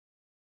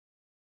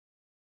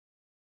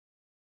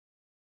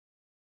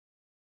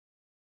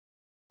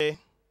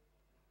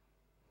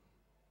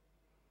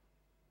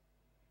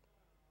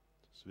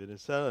Speed and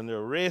Cell, and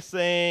they're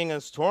racing,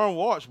 and Storm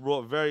Watch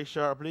broke very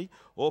sharply.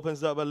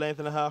 Opens up a length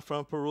and a half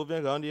from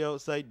Peruvian on the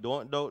outside.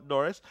 Don't Doubt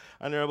Doris,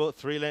 and they're about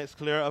 3 lengths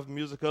clear of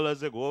Musical as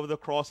they go over the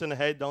crossing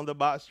head down the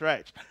back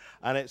stretch.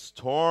 And it's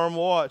Storm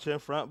Watch in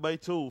front by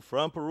 2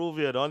 from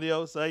Peruvian on the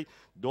outside.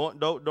 Don't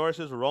Doubt Doris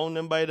is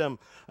rounding by them,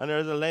 and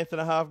there's a length and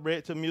a half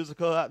break to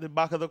Musical at the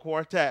back of the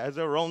quartet as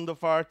they round the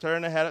far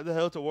turn ahead at the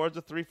hill towards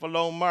the 3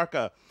 furlong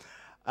marker.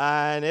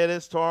 And it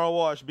is Storm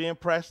Watch being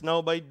pressed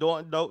now by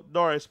Don't Doubt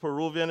Doris.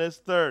 Peruvian is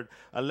third.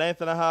 A length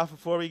and a half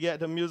before we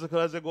get to Musical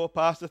as they go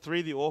past the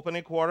 3. The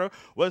opening quarter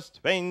was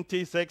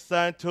 26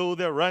 and 2.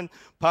 They run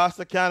past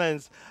the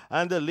Cannons.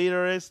 And the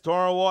leader is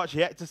Storm Watch,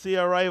 yet to see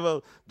a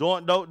rival.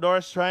 Don't Doubt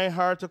Doris trying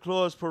hard to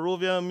close.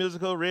 Peruvian and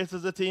Musical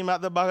races the team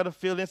at the back of the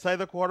field. Inside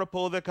the quarter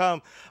pole they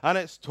come. And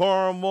it's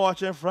Storm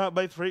Watch in front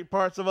by 3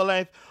 parts of a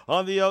length.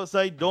 On the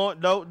outside, Don't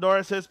Doubt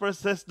Doris is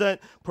persistent.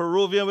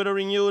 Peruvian with a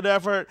renewed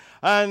effort.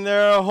 And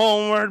they're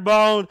homeward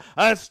bound,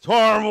 and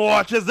Storm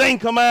Watch is in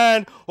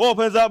command.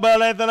 Opens up by a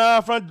length and a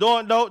half from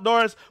Don't Doubt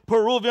Doris.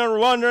 Peruvian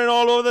wandering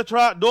all over the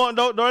track. Don't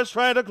Doubt Doris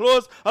trying to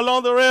close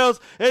along the rails.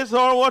 It's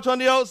Storm Watch on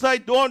the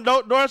outside. Don't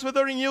Doubt Doris with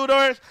a renewed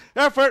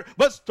effort,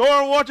 but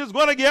Storm Watch is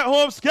going to get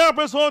home.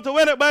 Scampers home to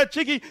win it by a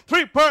cheeky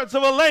 3 parts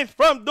of a length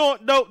from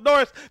Don't Doubt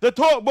Doris. The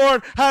top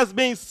board has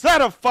been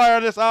set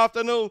afire this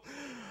afternoon.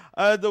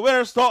 The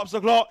winner stops the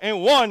clock in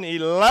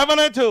 1:11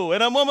 and 2.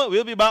 In a moment,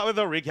 we'll be back with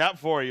a recap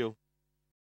for you.